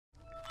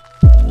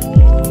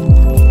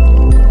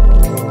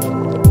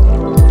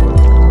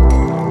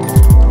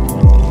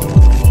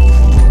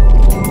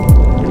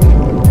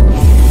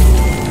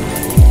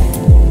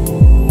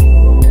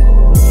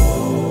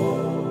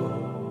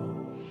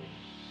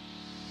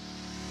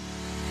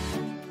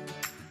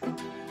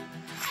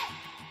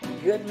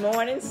Good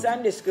morning,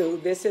 Sunday School.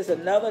 This is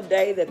another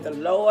day that the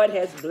Lord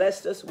has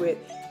blessed us with.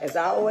 As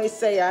I always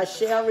say, I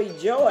shall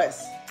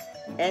rejoice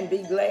and be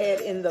glad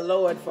in the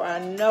Lord, for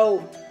I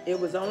know it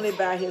was only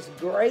by His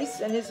grace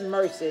and His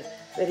mercy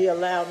that He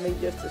allowed me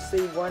just to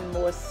see one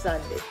more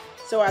Sunday.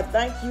 So I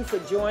thank you for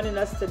joining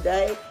us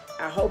today.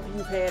 I hope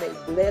you've had a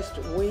blessed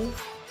week.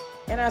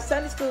 And our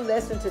Sunday School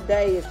lesson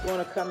today is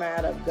going to come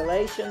out of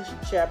Galatians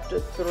chapter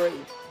 3.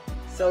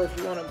 So if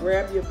you want to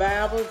grab your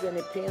Bibles and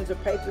the pens or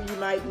paper you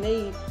might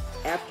need,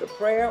 after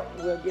prayer,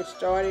 we'll get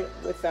started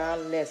with our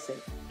lesson.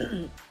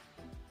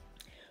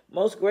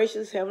 Most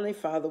gracious Heavenly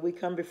Father, we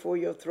come before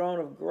your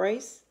throne of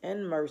grace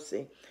and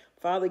mercy.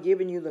 Father,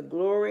 giving you the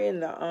glory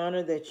and the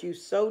honor that you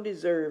so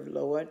deserve,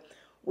 Lord.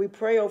 We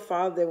pray, oh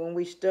Father, that when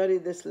we study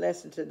this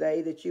lesson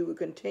today, that you would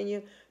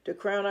continue to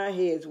crown our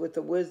heads with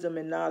the wisdom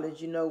and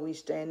knowledge you know we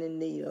stand in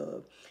need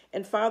of.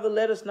 And Father,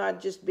 let us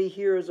not just be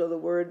hearers of the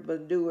word,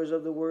 but doers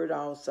of the word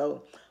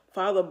also.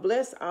 Father,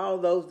 bless all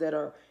those that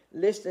are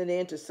listening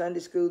in to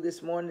Sunday School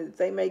this morning, that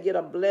they may get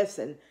a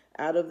blessing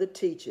out of the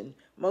teaching.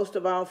 Most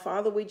of all,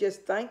 Father, we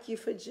just thank you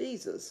for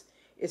Jesus.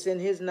 It's in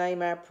his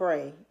name I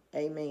pray.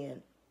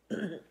 Amen.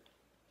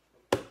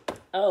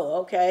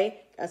 Oh,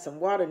 okay. Got some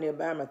water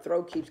nearby. My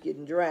throat keeps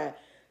getting dry.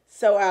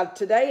 So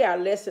today our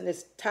lesson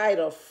is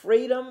titled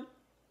Freedom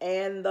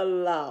and the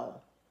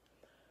Law.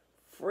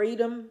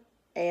 Freedom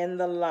and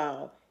the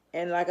Law.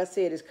 And like I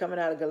said, it's coming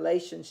out of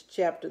Galatians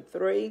chapter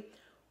 3.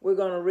 We're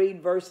going to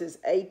read verses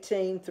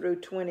 18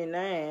 through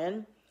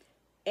 29.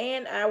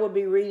 And I will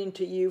be reading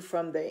to you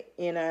from the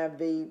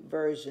NIV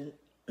version.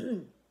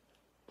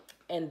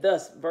 And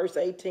thus, verse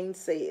 18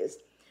 says,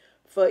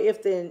 "For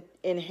if the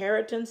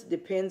inheritance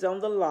depends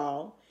on the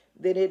law,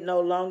 then it no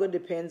longer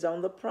depends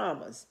on the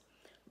promise.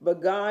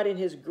 But God in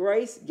his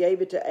grace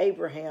gave it to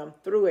Abraham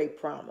through a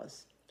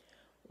promise.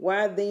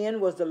 Why then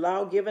was the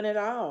law given at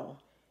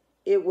all?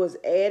 It was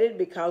added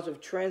because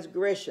of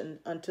transgression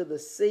until the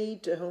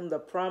seed to whom the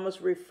promise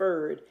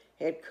referred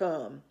had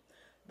come.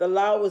 The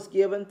law was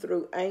given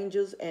through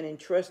angels and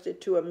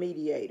entrusted to a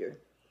mediator.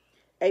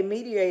 A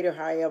mediator,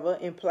 however,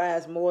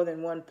 implies more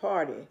than one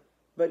party,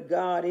 but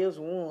God is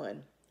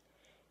one.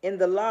 Is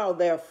the law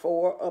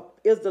therefore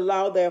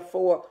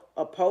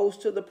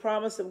opposed to the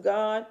promise of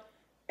God?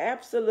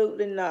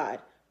 Absolutely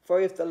not.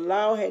 For if the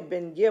law had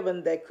been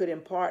given that could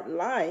impart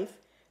life,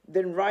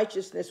 then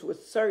righteousness would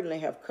certainly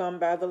have come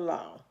by the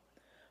law.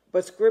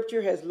 But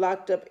Scripture has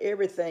locked up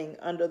everything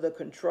under the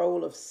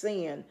control of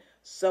sin,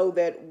 so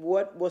that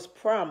what was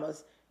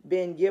promised,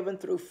 being given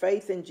through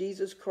faith in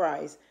Jesus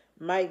Christ,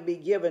 might be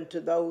given to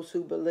those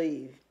who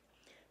believe.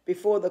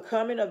 Before the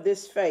coming of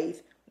this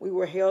faith, we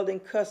were held in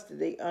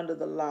custody under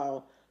the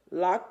law,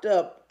 locked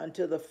up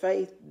until the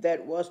faith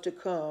that was to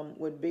come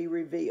would be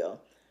revealed.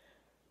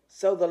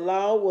 So the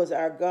law was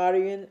our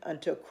guardian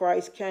until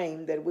Christ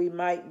came, that we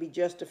might be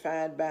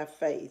justified by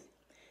faith.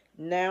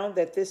 Now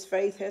that this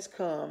faith has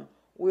come,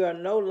 we are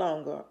no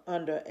longer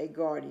under a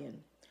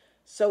guardian.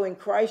 So in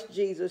Christ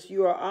Jesus,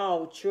 you are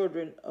all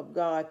children of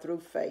God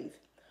through faith.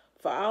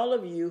 For all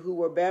of you who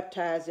were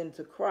baptized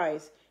into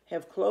Christ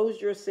have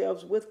clothed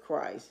yourselves with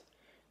Christ.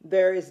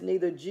 There is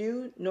neither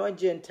Jew nor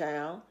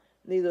Gentile,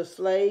 neither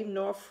slave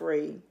nor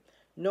free,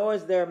 nor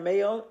is there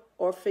male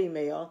or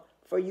female,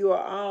 for you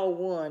are all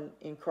one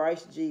in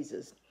Christ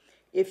Jesus.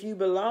 If you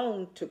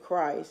belong to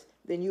Christ,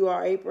 then you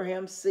are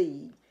Abraham's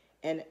seed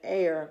and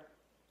heir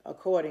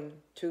according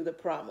to the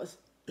promise."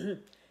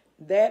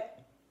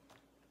 That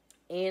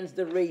ends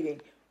the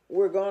reading.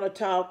 We're going to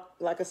talk,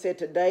 like I said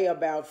today,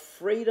 about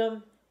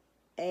freedom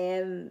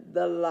and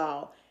the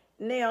law.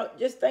 Now,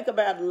 just think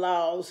about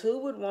laws. Who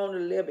would want to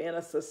live in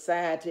a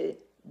society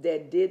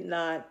that did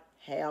not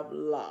have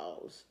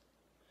laws?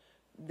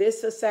 This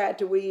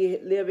society we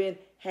live in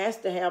has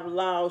to have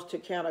laws to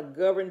kind of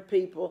govern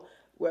people,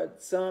 where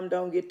some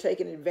don't get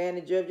taken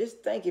advantage of.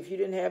 Just think, if you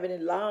didn't have any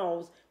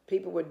laws,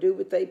 people would do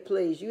what they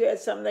please. You had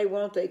something they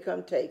want, they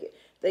come take it.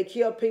 They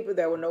kill people,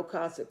 there were no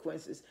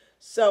consequences.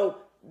 So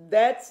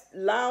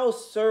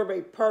laws serve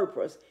a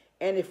purpose.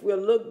 And if we'll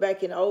look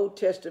back in the Old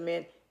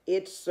Testament,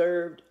 it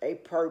served a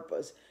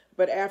purpose.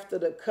 But after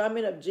the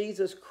coming of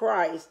Jesus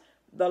Christ,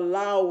 the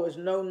law was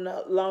no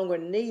longer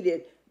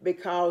needed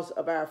because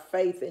of our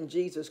faith in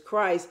Jesus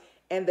Christ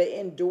and the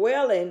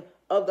indwelling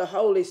of the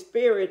Holy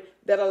Spirit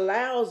that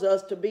allows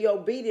us to be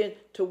obedient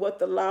to what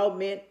the law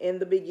meant in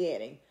the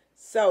beginning.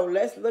 So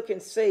let's look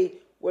and see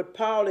what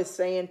Paul is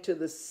saying to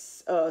the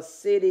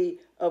city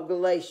of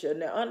Galatia.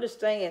 Now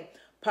understand,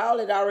 Paul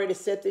had already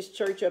set this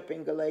church up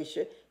in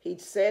Galatia.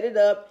 He'd set it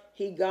up.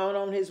 He'd gone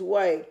on his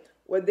way.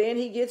 Well, then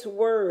he gets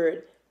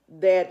word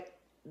that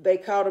they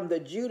called him the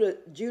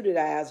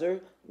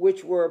Judaizer,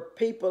 which were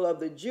people of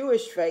the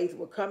Jewish faith,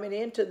 were coming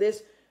into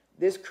this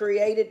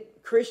created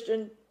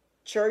Christian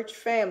church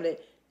family,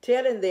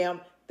 telling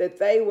them that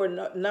they were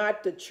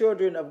not the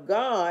children of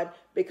God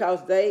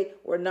because they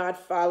were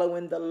not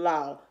following the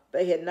law.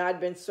 They had not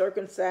been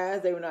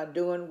circumcised. They were not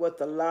doing what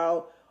the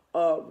law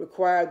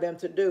required them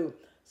to do.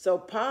 So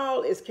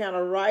Paul is kind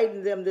of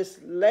writing them this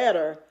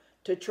letter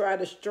to try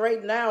to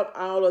straighten out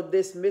all of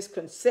this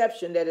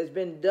misconception that has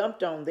been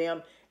dumped on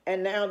them,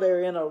 and now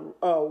they're in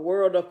a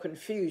world of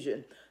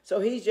confusion. So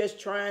he's just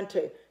trying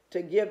to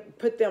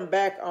put them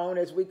back on,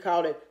 as we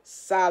call it,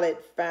 solid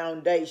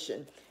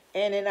foundation.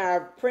 And in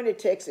our printed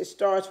text, it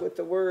starts with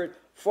the word,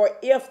 for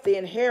if the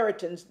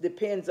inheritance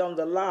depends on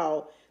the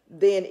law,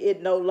 then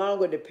it no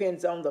longer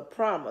depends on the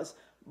promise,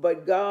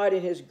 but God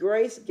in his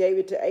grace gave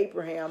it to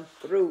Abraham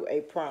through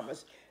a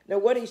promise. Now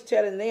what he's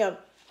telling them,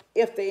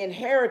 if the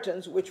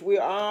inheritance, which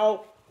we're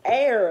all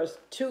heirs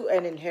to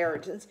an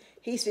inheritance,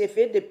 he said if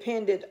it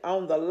depended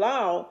on the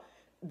law,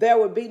 there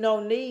would be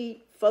no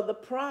need for the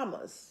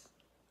promise.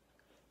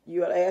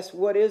 You'll ask,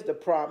 what is the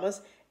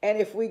promise? And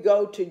if we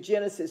go to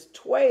Genesis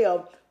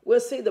 12, we'll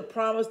see the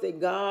promise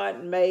that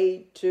God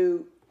made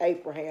to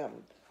Abraham.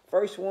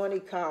 First one he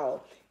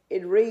called.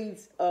 It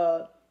reads,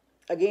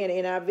 again,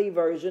 NIV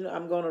version,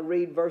 I'm going to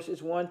read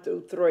verses 1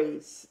 through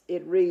 3.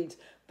 It reads,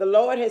 the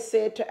Lord has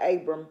said to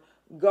Abram,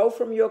 go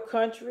from your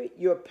country,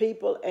 your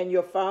people, and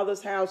your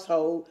father's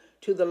household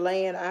to the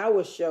land I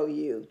will show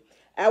you.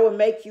 I will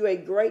make you a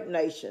great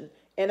nation,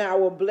 and I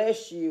will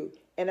bless you,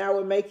 and I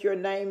will make your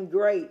name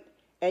great,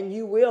 and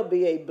you will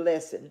be a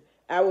blessing.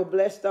 I will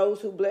bless those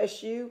who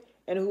bless you,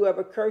 and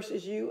whoever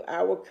curses you,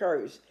 I will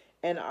curse.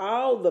 And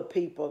all the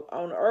people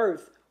on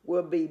earth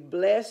will be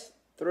blessed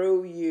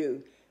through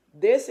you.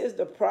 This is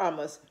the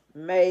promise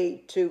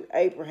made to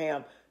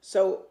Abraham.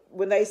 So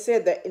when they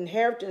said that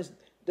inheritance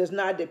does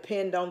not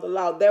depend on the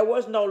law, there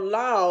was no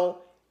law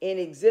in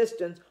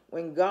existence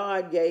when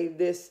God gave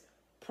this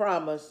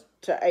promise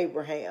to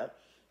Abraham.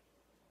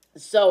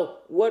 So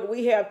what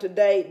we have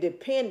today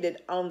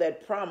depended on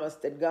that promise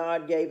that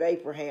God gave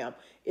Abraham.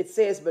 It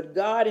says, but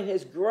God in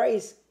his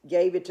grace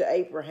gave it to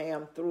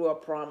Abraham through a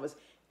promise.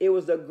 It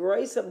was the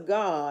grace of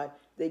God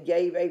that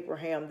gave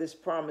Abraham this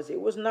promise. It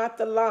was not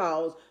the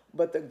laws,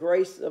 but the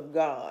grace of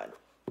God.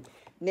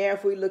 Now,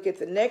 if we look at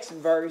the next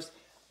verse,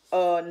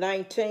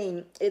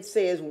 19, it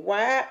says,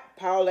 why?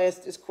 Paul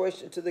asked this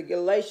question to the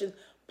Galatians.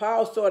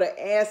 Paul sort of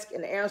asks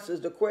and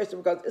answers the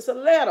question because it's a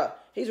letter.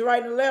 He's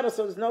writing a letter,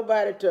 so there's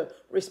nobody to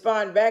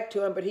respond back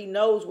to him, but he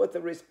knows what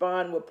the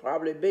response will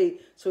probably be.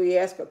 So he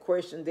asks a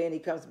question, then he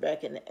comes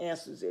back and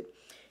answers it.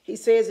 He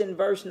says in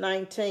verse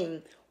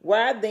 19,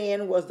 why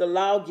then was the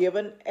law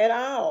given at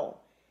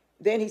all?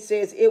 Then he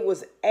says, it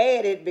was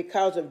added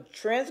because of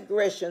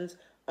transgressions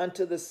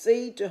unto the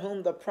seed to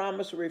whom the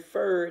promise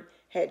referred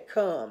had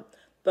come.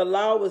 The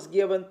law was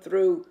given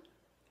through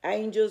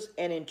angels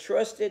and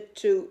entrusted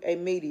to a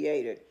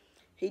mediator.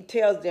 He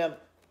tells them,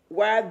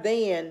 why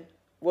then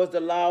was the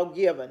law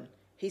given?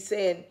 He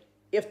said,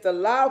 if the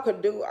law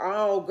could do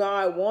all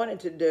God wanted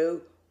to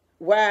do,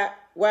 why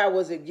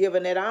was it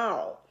given at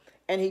all?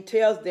 And he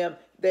tells them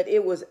that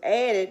it was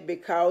added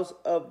because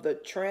of the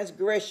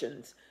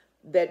transgressions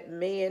that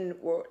men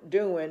were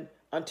doing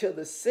until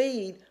the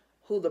seed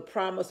who the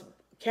promise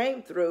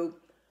came through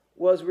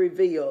was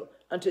revealed.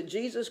 Until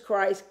Jesus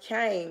Christ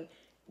came,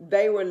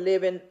 they were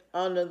living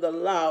under the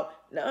law.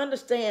 Now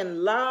understand,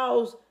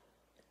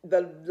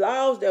 the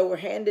laws that were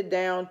handed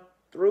down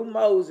through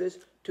Moses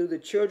to the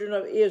children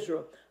of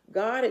Israel,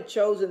 God had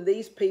chosen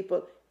these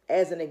people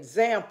as an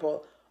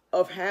example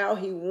of how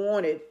he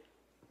wanted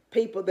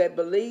people that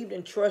believed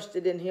and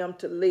trusted in him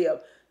to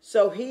live.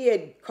 So he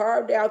had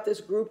carved out this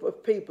group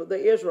of people,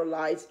 the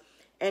Israelites,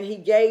 and he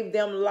gave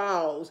them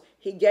laws.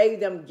 He gave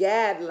them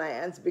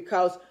guidelines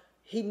because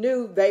he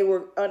knew they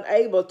were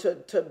unable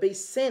to be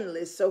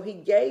sinless. So he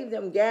gave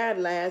them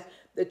guidelines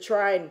to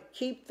try and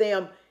keep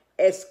them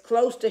as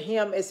close to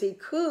him as he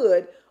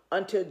could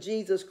until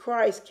Jesus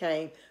Christ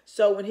came.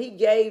 So when he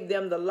gave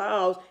them the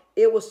laws,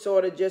 it was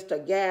sort of just a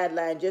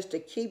guideline, just to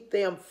keep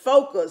them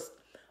focused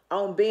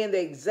on being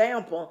the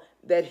example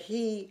that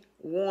he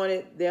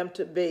wanted them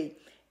to be.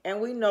 And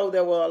we know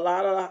there were a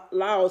lot of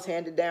laws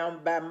handed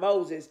down by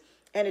Moses.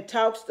 And it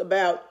talks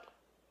about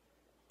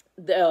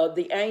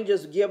the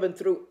angels given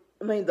through,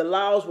 the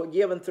laws were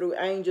given through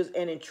angels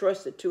and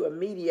entrusted to a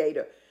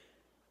mediator.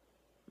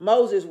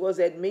 Moses was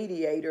that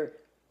mediator.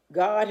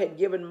 God had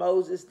given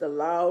Moses the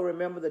law.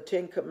 Remember the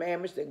 10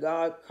 commandments that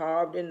God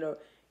carved in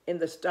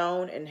the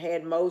stone and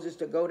had Moses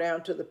to go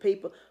down to the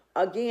people.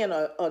 Again,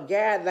 a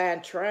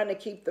guideline trying to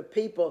keep the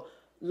people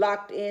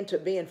locked into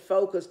being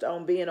focused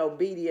on being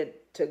obedient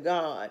to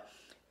God.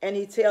 And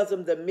he tells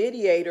them the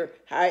mediator,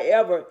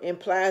 however,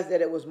 implies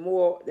that it was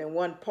more than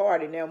one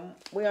party. Now,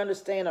 we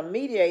understand a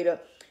mediator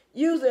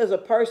usually is a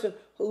person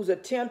who's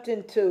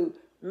attempting to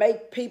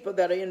make people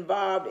that are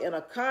involved in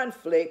a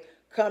conflict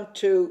come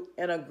to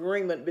an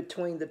agreement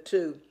between the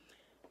two.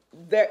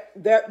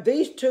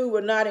 These two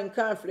were not in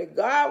conflict.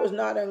 God was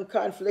not in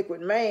conflict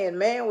with man.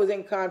 Man was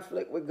in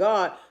conflict with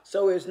God.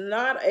 So it's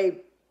not a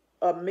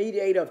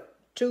mediator of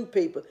two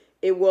people.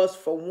 It was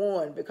for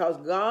one, because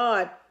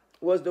God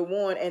was the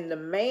one, and the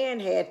man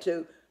had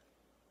to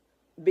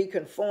be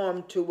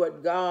conformed to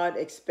what God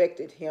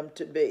expected him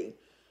to be.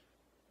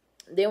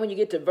 Then when you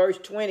get to verse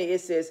 20,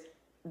 it says,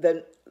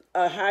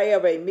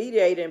 however, a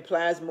mediator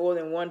implies more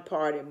than one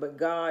party, but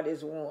God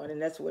is one.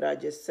 And that's what I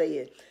just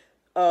said.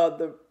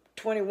 The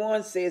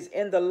 21 says,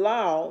 in the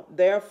law,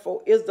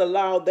 therefore, is the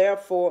law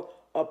therefore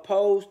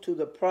opposed to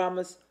the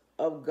promise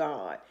of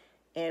God?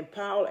 And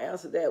Paul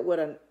answered that with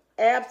an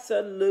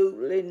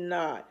absolutely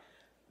not.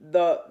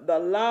 The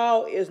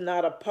law is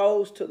not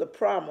opposed to the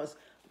promise.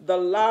 The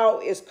law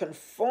is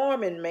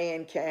conforming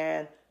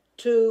mankind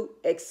to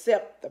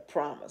accept the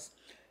promise.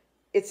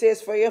 It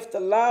says, for if the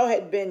law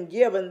had been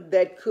given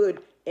that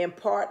could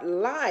impart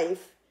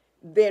life,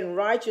 then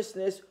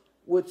righteousness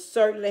would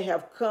certainly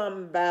have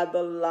come by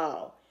the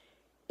law.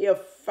 If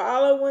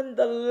following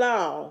the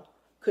law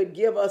could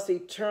give us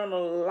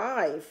eternal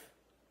life,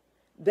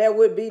 there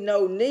would be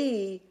no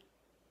need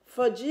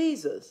for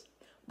Jesus.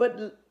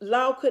 But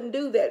law couldn't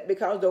do that,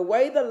 because the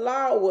way the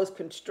law was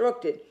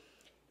constructed,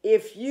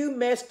 if you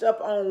messed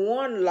up on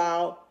one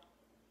law,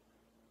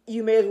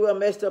 you may as well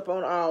messed up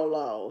on all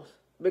laws,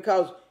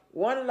 because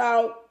one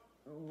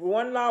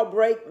law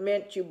break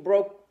meant you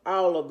broke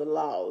all of the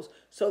laws.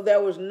 So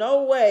there was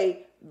no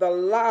way the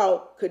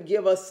law could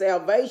give us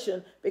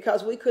salvation,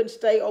 because we couldn't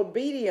stay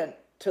obedient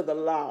to the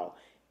law.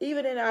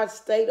 Even in our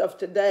state of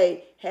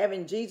today,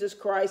 having Jesus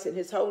Christ and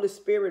his Holy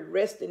Spirit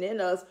resting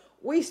in us,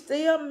 we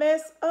still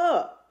mess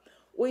up.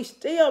 We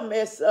still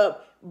mess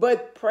up.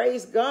 But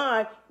praise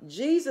God,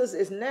 Jesus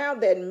is now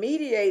that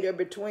mediator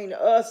between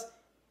us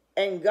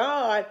and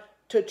God,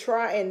 to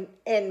try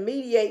and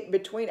mediate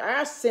between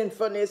our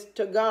sinfulness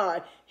to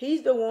God.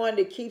 He's the one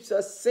that keeps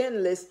us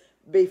sinless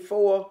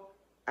before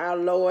our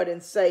Lord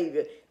and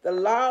Savior. The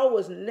law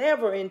was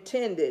never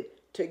intended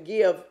to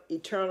give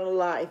eternal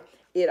life.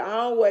 It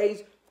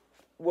always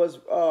was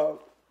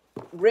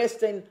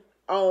resting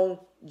on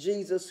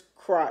Jesus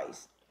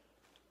Christ.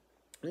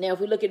 Now, if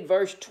we look at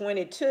verse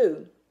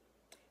 22,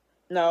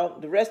 no,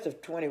 the rest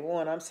of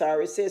 21, I'm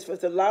sorry, it says, for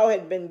if the law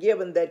had been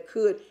given that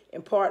could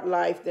impart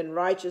life, then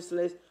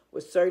righteousness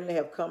would certainly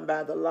have come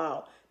by the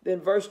law. Then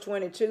verse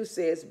 22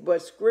 says,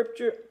 but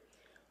Scripture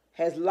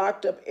has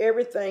locked up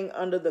everything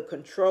under the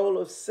control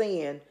of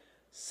sin,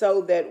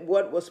 so that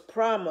what was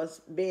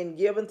promised, being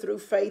given through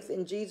faith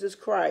in Jesus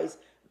Christ,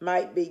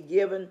 might be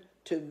given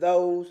to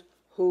those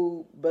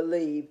who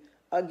believe.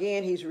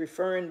 Again, he's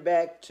referring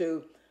back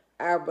to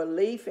our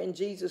belief in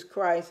Jesus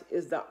Christ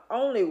is the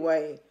only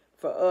way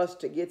for us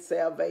to get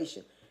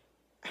salvation.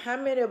 How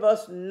many of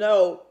us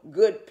know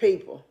good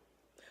people?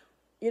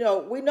 You know,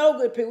 we know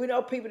good people. We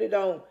know people that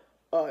don't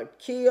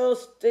kill,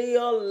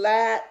 steal,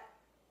 lie.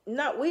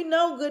 No, we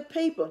know good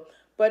people.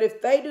 But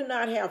if they do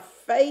not have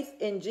faith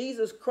in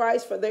Jesus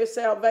Christ for their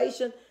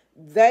salvation,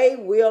 they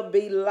will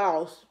be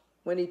lost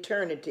when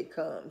eternity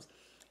comes.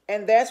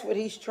 And that's what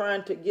he's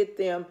trying to get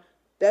them.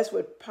 That's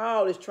what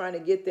Paul is trying to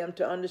get them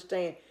to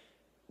understand.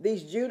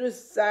 These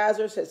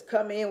Judaizers has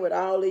come in with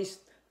all these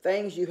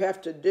things you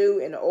have to do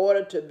in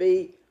order to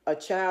be a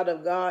child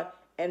of God.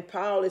 And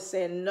Paul is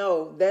saying,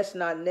 no, that's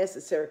not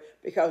necessary,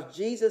 because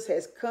Jesus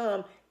has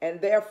come, and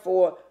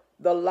therefore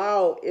the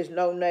law is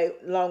no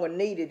longer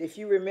needed. If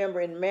you remember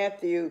in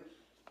Matthew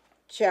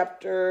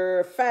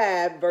chapter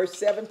 5, verse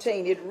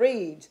 17, it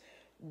reads,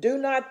 do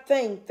not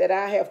think that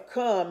I have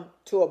come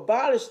to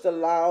abolish the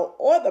law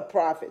or the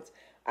prophets.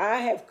 I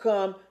have not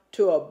come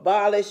to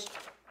abolish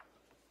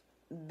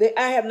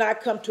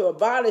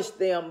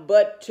them,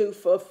 but to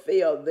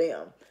fulfill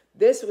them.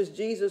 This was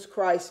Jesus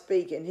Christ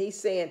speaking. He's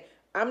saying,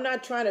 I'm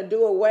not trying to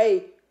do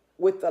away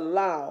with the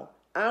law.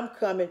 I'm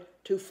coming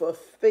to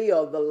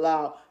fulfill the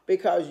law,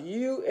 because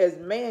you as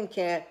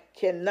mankind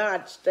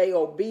cannot stay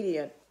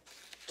obedient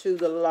to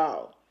the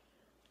law.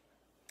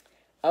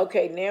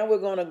 Okay, now we're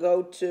going to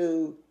go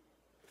to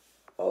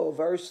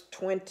verse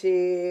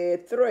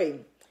 23.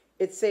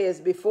 It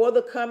says, before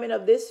the coming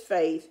of this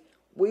faith,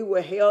 we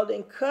were held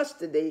in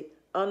custody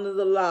under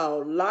the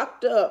law,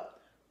 locked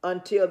up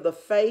until the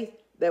faith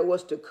that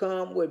was to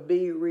come would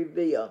be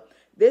revealed.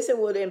 This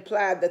would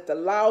imply that the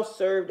law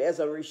served as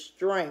a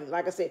restraint.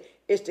 Like I said,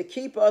 it's to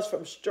keep us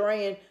from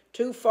straying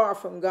too far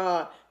from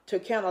God, to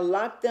kind of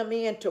lock them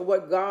into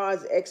what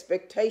God's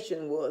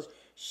expectation was,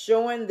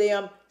 showing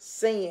them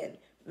sin.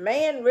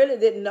 Man really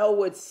didn't know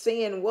what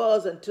sin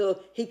was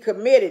until he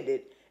committed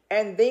it.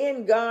 And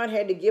then God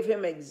had to give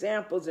him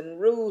examples and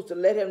rules to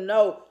let him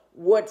know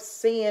what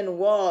sin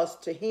was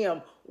to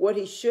him, what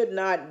he should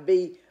not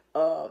be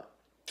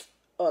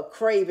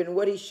craving,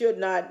 what he should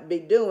not be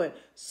doing.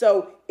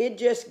 So it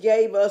just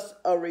gave us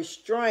a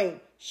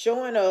restraint,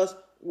 showing us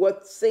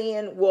what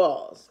sin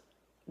was.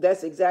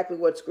 That's exactly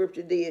what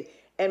Scripture did.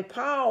 And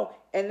Paul,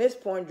 at this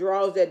point,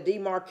 draws that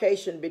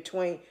demarcation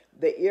between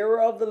the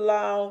era of the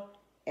law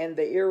and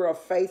the era of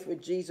faith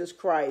with Jesus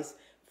Christ.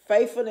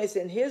 Faithfulness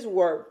in his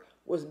work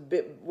was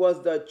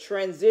the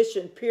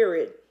transition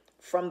period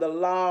from the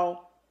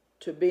law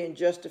to being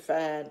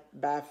justified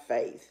by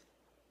faith.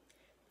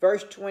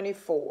 Verse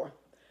 24.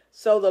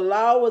 So the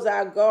law was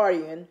our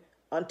guardian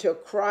until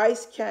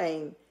Christ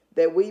came,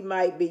 that we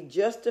might be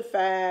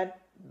justified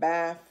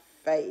by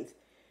faith.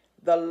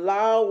 The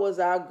law was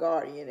our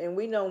guardian. And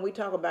we know when we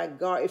talk about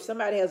guard, if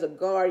somebody has a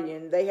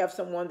guardian, they have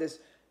someone that's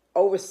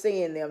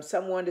overseeing them,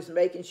 someone that's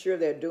making sure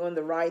they're doing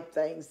the right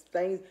things.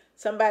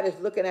 Somebody's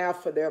looking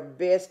out for their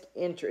best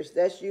interest.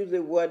 That's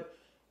usually what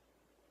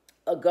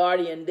a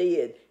guardian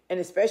did. And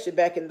especially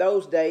back in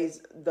those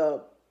days,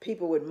 the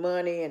people with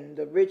money and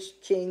the rich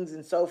kings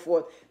and so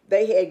forth,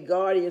 they had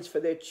guardians for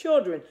their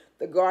children.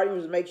 The guardian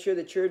was make sure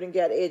the children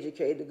got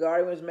educated. The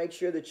guardian was make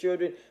sure the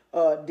children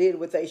did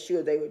what they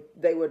should.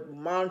 They would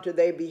monitor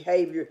their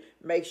behavior,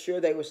 make sure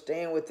they were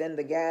staying within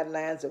the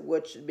guidelines of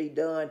what should be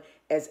done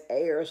as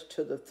heirs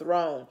to the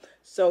throne.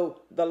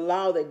 So the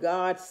law that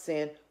God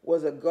sent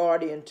was a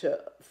guardian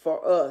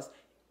for us.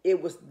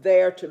 It was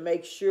there to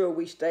make sure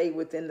we stayed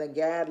within the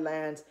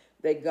guidelines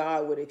that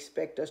God would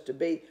expect us to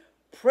be,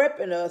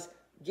 prepping us,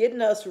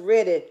 getting us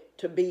ready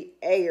to be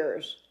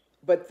heirs.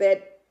 But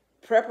that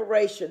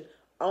preparation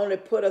only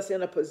put us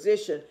in a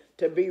position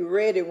to be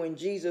ready when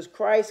Jesus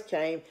Christ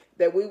came,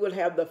 that we would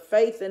have the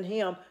faith in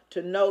him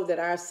to know that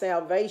our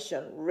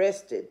salvation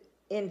rested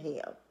in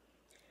him.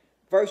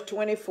 Verse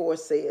 24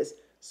 says,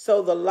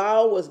 so the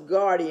law was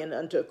guardian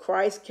until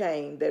Christ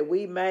came, that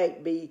we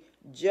might be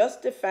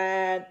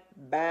justified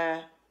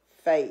by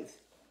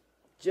faith.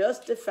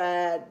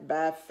 Justified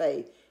by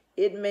faith.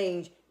 It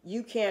means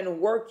you can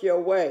work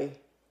your way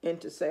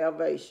into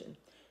salvation.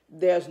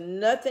 There's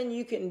nothing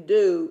you can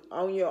do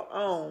on your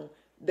own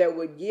that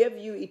would give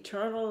you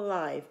eternal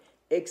life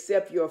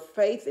except your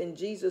faith in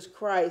Jesus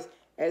Christ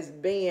as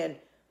being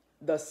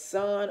the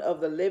Son of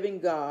the living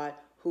God,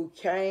 who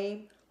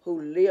came,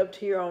 who lived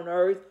here on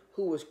earth,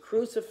 who was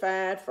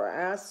crucified for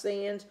our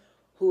sins,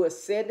 who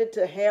ascended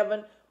to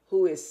heaven,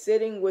 who is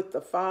sitting with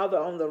the Father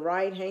on the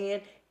right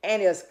hand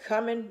and is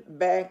coming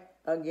back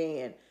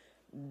again.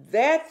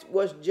 That's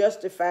what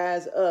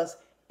justifies us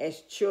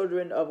as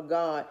children of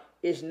God.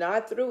 It's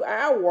not through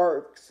our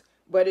works,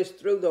 but it's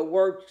through the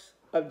works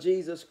of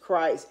Jesus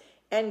Christ.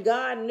 And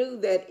God knew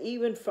that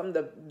even from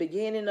the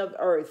beginning of the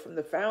earth, from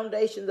the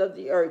foundations of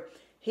the earth,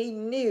 he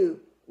knew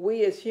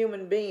we as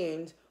human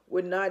beings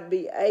would not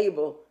be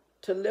able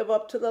to live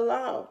up to the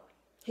law.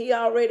 He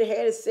already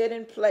had it set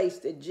in place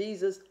that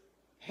Jesus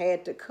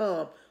had to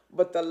come.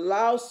 But the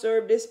law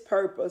served its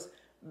purpose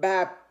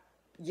by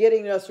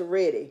getting us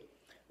ready,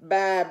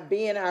 by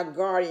being our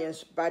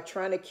guardians, by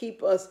trying to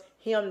keep us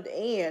hemmed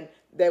in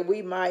that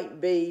we might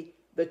be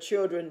the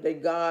children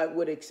that God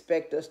would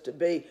expect us to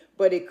be.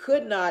 But it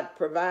could not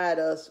provide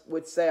us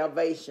with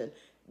salvation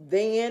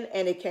then,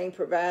 and it can't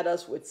provide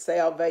us with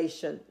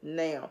salvation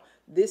now.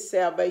 This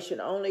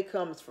salvation only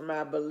comes from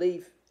our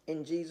belief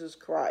in Jesus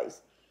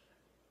Christ.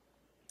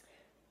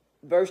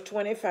 Verse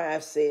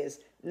 25 says,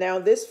 now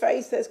this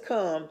faith has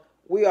come,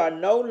 we are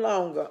no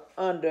longer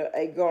under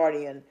a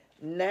guardian.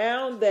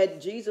 Now that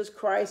Jesus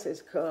Christ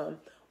has come,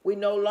 we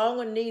no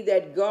longer need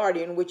that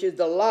guardian, which is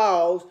the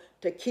laws,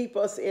 to keep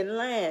us in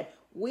line.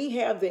 We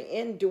have the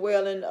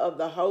indwelling of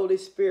the Holy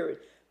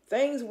Spirit.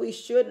 Things we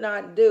should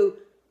not do,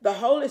 the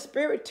Holy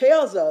Spirit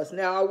tells us.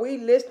 Now, are we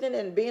listening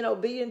and being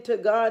obedient to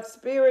God's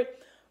Spirit?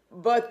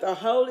 But the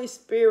Holy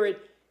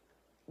Spirit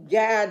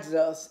guides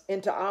us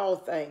into all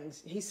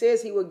things. He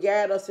says he will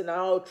guide us in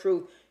all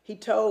truth.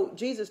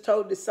 Jesus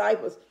told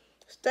disciples,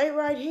 stay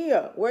right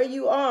here where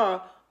you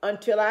are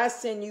until I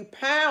send you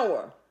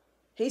power.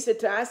 He said,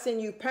 till I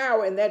send you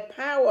power, and that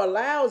power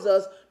allows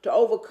us to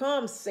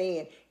overcome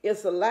sin.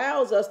 It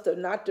allows us to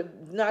not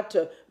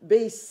to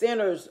be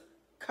sinners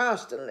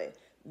constantly.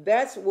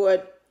 That's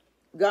what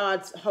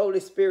God's Holy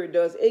Spirit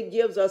does. It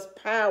gives us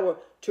power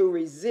to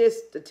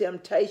resist the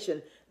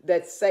temptation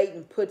that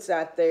Satan puts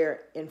out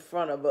there in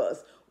front of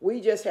us. We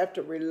just have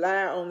to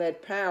rely on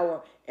that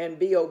power and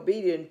be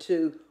obedient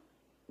to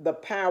the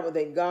power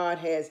that God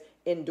has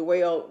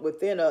indwelled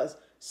within us.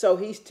 So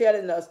he's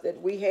telling us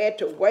that we had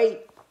to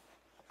wait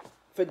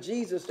for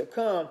Jesus to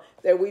come,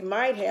 that we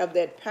might have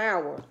that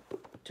power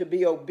to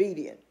be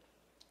obedient.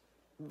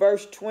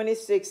 Verse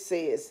 26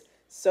 says,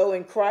 so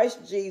in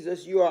Christ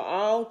Jesus, you are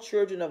all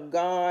children of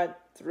God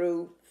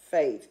through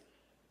faith.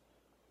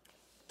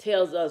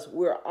 Tells us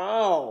we're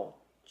all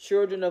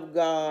children of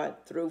God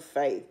through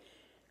faith.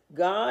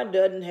 God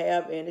doesn't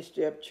have any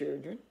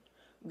stepchildren.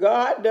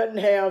 God doesn't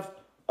have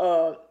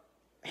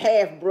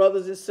half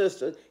brothers and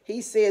sisters.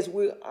 He says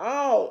we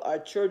all are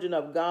children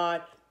of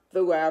God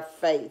through our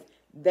faith.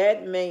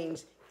 That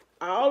means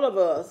all of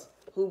us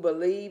who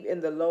believe in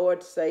the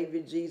Lord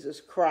Savior Jesus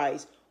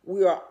Christ,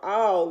 we are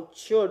all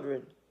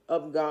children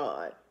of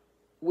God.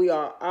 We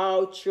are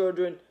all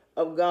children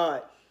of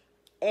God.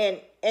 And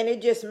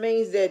it just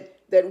means that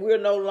we're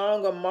no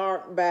longer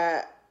marked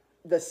by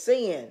the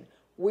sin.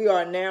 We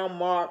are now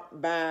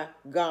marked by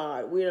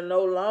God. We are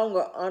no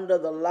longer under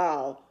the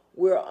law.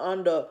 We're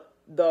under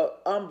the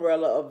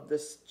umbrella of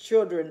the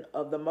children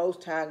of the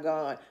Most High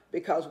God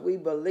because we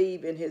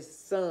believe in his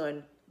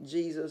Son,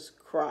 Jesus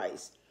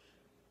Christ.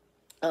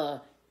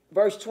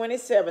 Verse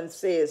 27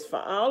 says, for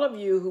all of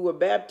you who were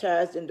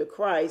baptized into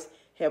Christ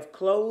have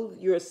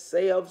clothed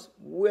yourselves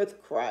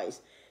with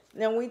Christ.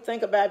 Now, when we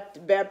think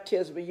about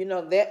baptism,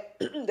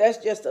 that's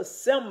just a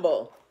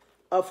symbol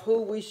of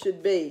who we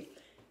should be.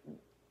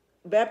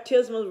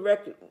 Baptism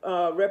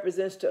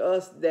represents to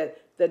us that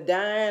the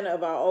dying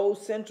of our old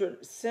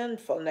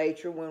sinful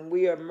nature when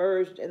we are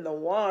immersed in the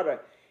water,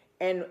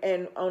 and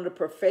on the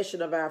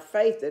profession of our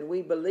faith that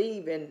we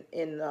believe in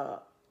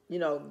God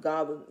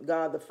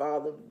the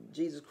Father,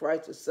 Jesus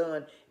Christ the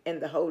Son,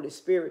 and the Holy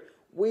Spirit.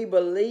 We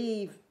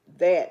believe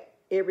that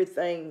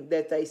everything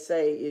that they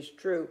say is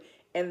true,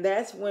 and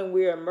that's when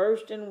we're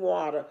immersed in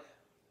water,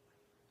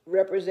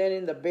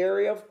 representing the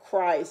burial of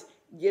Christ,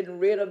 getting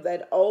rid of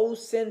that old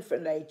sinful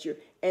nature.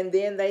 And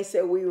then they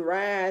say we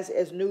rise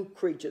as new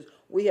creatures.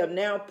 We have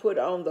now put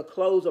on the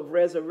clothes of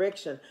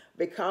resurrection,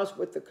 because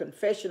with the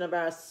confession of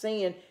our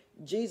sin,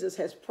 Jesus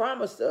has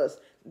promised us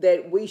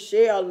that we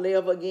shall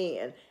live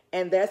again.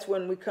 And that's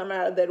when we come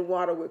out of that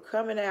water. We're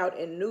coming out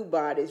in new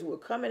bodies. We're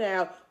coming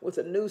out with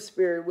a new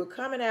spirit. We're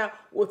coming out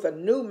with a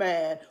new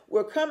mind.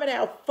 We're coming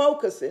out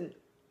focusing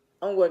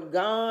on what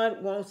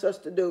God wants us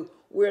to do.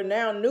 We're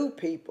now new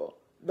people.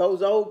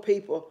 Those old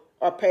people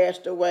are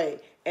passed away.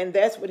 And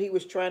that's what he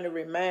was trying to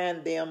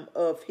remind them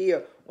of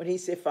here when he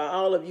said, for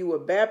all of you were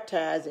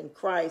baptized in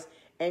Christ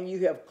and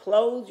you have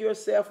clothed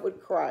yourself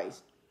with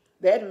Christ.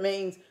 That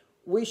means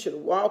we should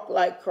walk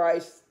like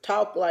Christ,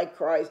 talk like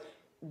Christ,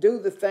 do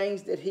the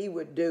things that he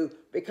would do,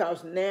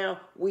 because now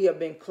we have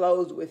been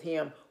clothed with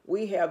him.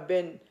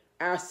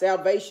 Our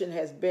salvation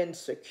has been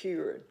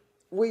secured.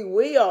 We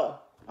will,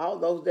 all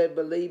those that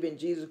believe in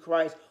Jesus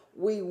Christ,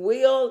 we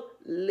will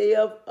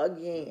live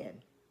again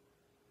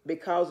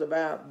because of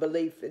our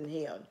belief in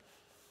him.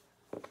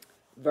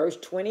 Verse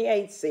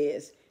 28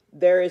 says,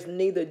 there is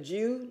neither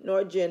Jew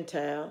nor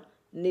Gentile,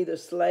 neither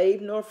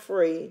slave nor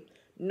free,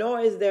 nor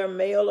is there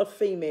male or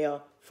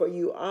female, for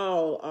you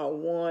all are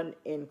one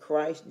in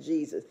Christ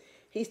Jesus.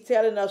 He's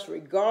telling us,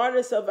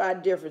 regardless of our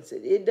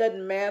differences, it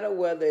doesn't matter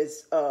whether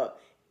it's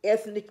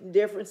ethnic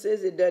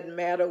differences, it doesn't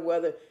matter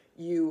whether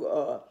you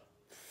are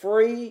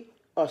free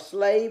or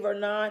slave or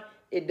not,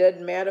 it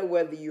doesn't matter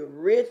whether you're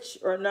rich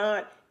or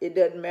not, it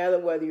doesn't matter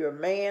whether you're a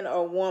man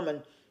or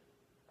woman.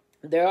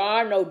 There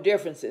are no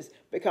differences,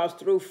 because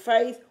through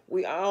faith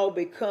we all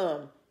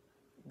become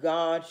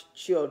God's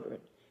children.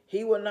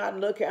 He will not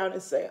look out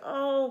and say,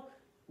 oh,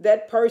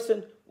 that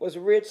person was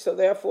rich, so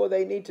therefore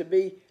they need to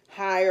be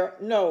higher.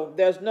 No,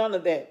 there's none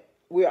of that.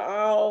 We're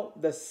all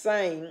the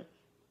same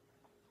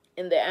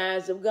in the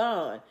eyes of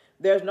God.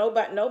 There's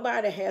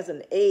nobody has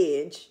an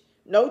edge.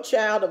 No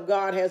child of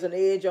God has an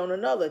edge on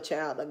another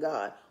child of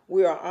God.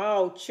 We are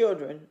all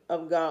children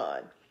of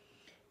God.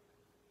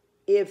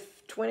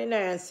 If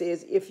 29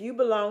 says, if you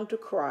belong to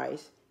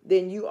Christ,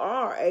 then you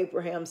are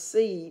Abraham's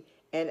seed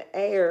and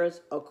heirs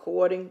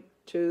according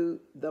to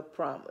the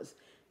promise.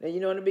 Now,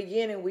 in the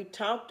beginning, we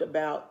talked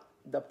about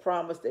the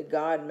promise that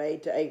God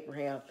made to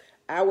Abraham.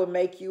 I will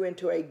make you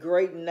into a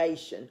great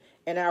nation,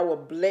 and I will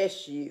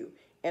bless you,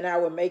 and I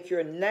will make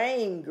your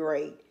name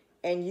great,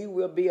 and you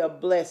will be a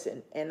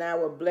blessing, and I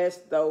will bless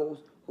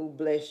those who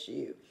bless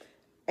you.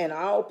 And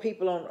all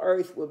people on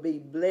earth will be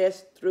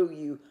blessed through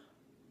you.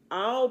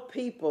 All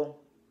people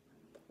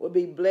will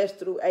be blessed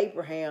through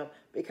Abraham,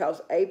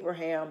 because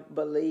Abraham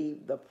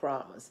believed the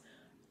promise.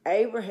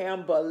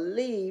 Abraham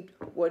believed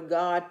what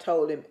God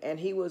told him, and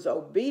he was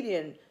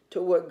obedient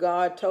to what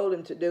God told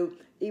him to do,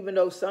 even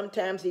though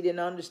sometimes he didn't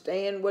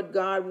understand what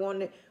God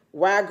wanted,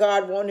 why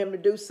God wanted him to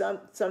do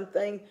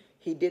something.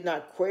 He did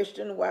not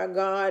question why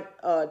God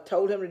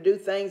told him to do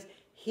things.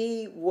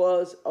 He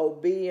was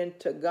obedient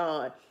to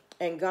God.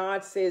 And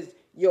God says,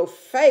 your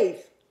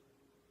faith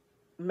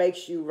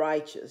makes you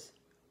righteous.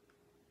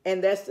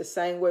 And that's the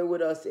same way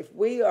with us. If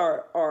we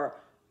are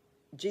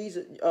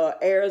Jesus,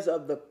 heirs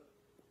of the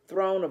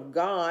throne of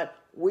God,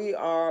 we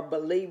are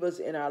believers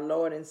in our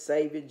Lord and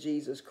Savior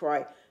Jesus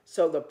Christ.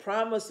 So the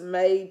promise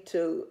made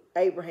to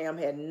Abraham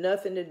had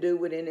nothing to do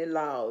with any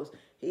laws.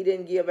 He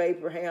didn't give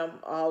Abraham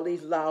all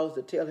these laws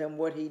to tell him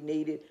what he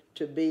needed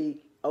to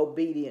be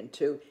obedient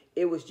to.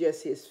 It was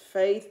just his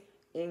faith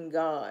in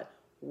God,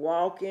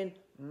 walking,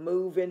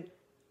 moving,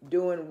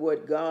 doing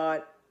what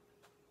God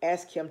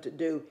asked him to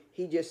do.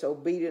 He just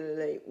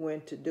obediently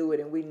went to do it.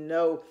 And we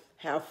know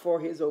how far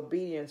his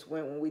obedience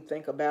went when we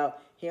think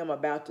about him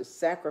about to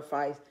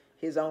sacrifice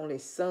his only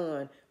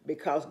son,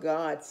 because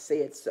God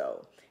said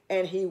so.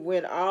 And he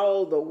went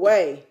all the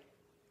way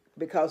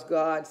because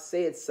God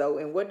said so.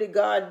 And what did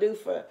God do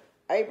for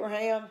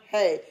Abraham?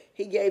 Hey,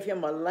 he gave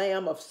him a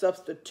lamb of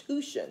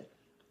substitution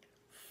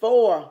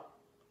for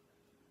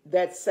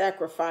that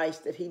sacrifice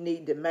that he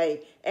needed to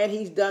make. And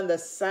he's done the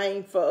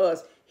same for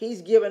us.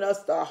 He's given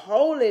us the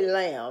holy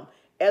lamb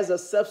as a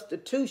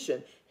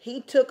substitution.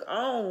 He took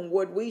on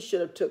what we should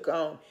have took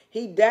on.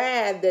 He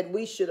died that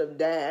we should have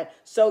died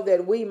so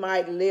that we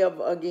might live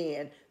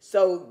again.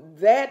 So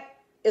that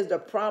is the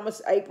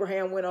promise.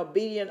 Abraham went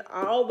obedient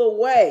all the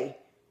way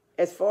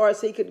as far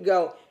as he could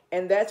go.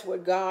 And that's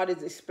what God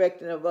is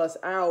expecting of us,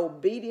 our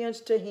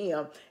obedience to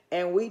him.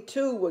 And we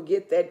too will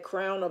get that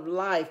crown of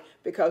life,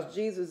 because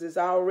Jesus has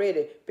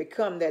already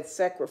become that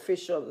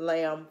sacrificial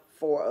lamb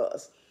for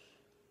us.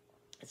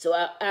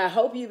 So I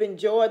hope you've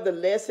enjoyed the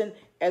lesson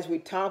as we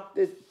talked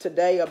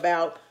today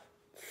about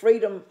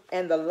freedom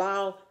and the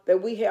law,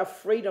 that we have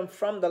freedom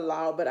from the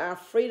law, but our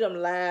freedom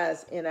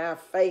lies in our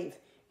faith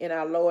in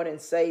our Lord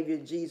and Savior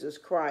Jesus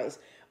Christ.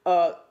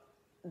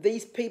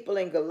 These people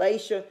in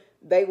Galatia,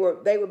 they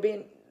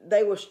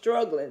were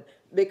struggling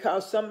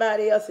because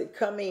somebody else had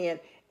come in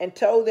and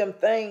told them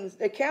things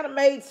that kind of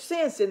made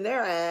sense in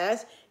their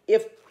eyes.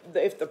 If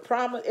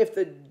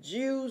the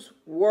Jews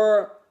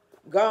were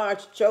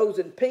God's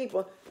chosen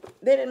people,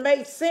 then it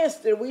made sense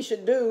that we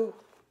should do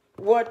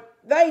what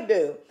they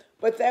do.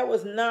 But that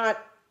was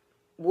not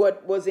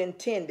what was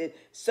intended.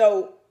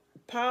 So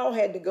Paul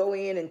had to go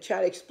in and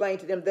try to explain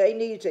to them they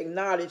needed to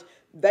acknowledge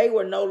they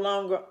were no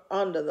longer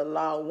under the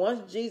law.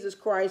 Once Jesus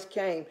Christ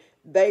came,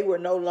 they were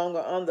no longer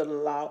under the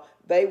law.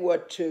 They were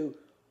to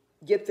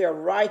get their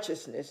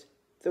righteousness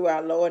through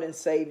our Lord and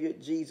Savior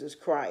Jesus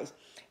Christ.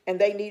 And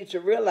they needed to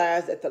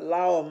realize that the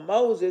law of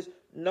Moses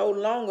no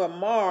longer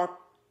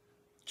marked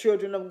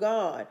children of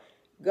God.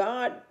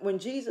 God, when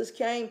Jesus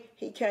came,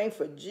 he came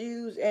for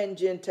Jews and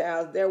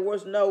Gentiles. There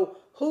was no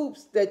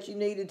hoops that you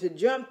needed to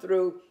jump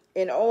through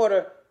in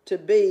order to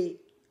be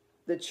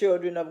the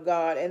children of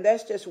God. And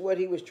that's just what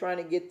he was trying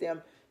to get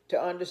them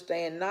to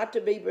understand, not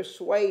to be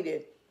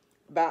persuaded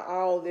by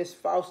all this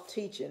false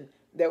teaching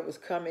that was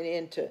coming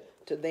into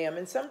them.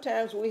 And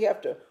sometimes we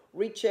have to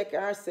recheck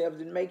ourselves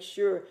and make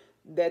sure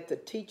that the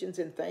teachings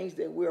and things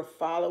that we're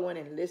following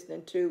and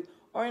listening to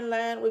are in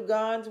line with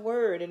God's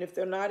word. And if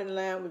they're not in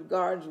line with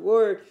God's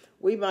word,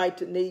 we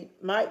might need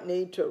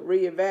to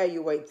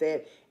reevaluate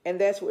that. And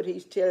that's what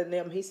he's telling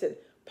them. He said,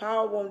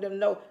 Paul wanted them to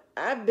know,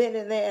 I've been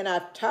in there and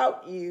I've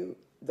taught you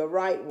the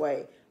right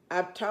way.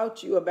 I've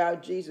taught you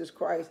about Jesus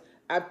Christ.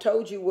 I've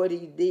told you what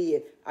he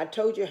did. I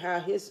told you how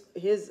his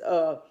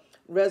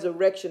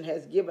resurrection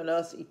has given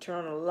us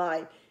eternal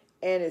life.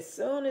 And as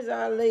soon as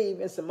I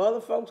leave and some other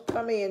folks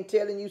come in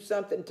telling you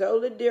something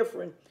totally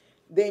different,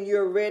 then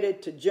you're ready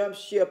to jump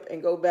ship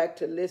and go back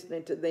to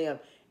listening to them.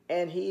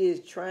 And he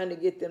is trying to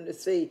get them to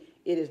see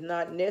it is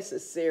not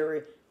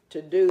necessary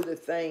to do the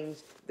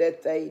things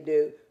that they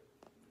do.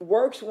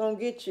 Works won't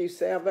get you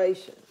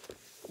salvation.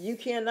 You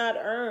cannot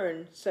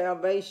earn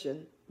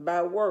salvation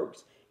by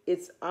works.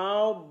 It's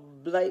all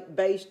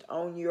based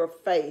on your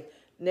faith.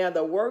 Now,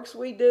 the works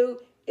we do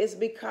is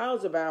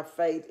because of our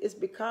faith. It's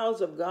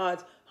because of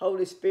God's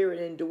Holy Spirit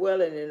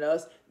indwelling in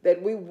us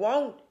that we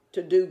want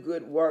to do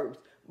good works.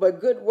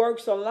 But good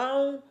works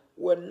alone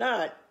will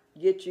not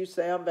get you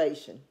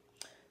salvation.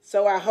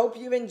 So I hope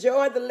you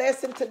enjoyed the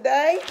lesson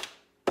today.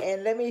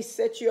 And let me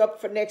set you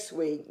up for next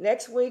week.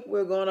 Next week,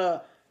 we're going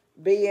to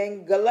be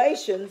in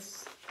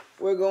Galatians.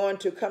 We're going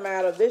to come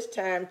out of this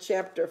time,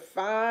 chapter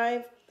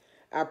 5.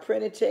 Our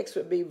printed text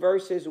would be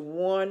verses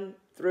 1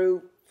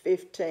 through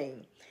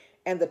 15.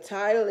 And the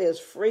title is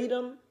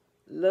Freedom,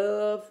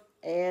 Love,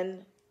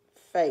 and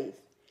Faith.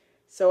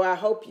 So I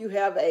hope you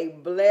have a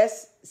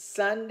blessed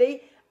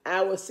Sunday.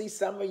 I will see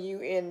some of you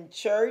in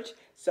church,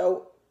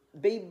 so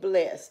be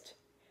blessed.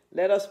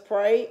 Let us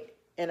pray,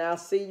 and I'll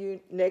see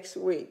you next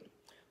week.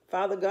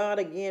 Father God,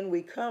 again,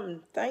 we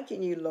come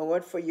thanking you,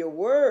 Lord, for your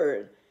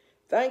word.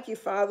 Thank you,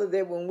 Father,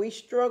 that when we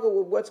struggle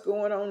with what's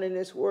going on in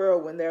this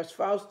world, when there's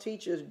false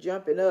teachers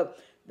jumping up,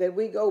 that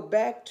we go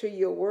back to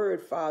your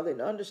word, Father,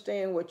 and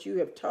understand what you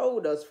have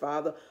told us,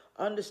 Father.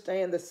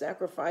 Understand the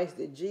sacrifice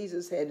that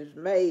Jesus has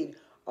made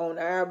on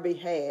our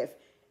behalf.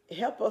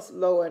 Help us,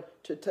 Lord,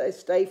 to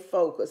stay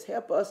focused.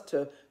 Help us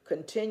to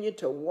continue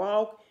to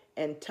walk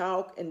and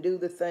talk and do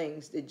the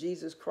things that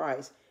Jesus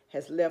Christ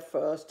has left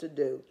for us to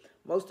do.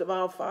 Most of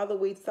all, Father,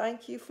 we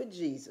thank you for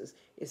Jesus.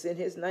 It's in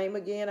his name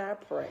again I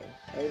pray.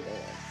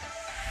 Amen.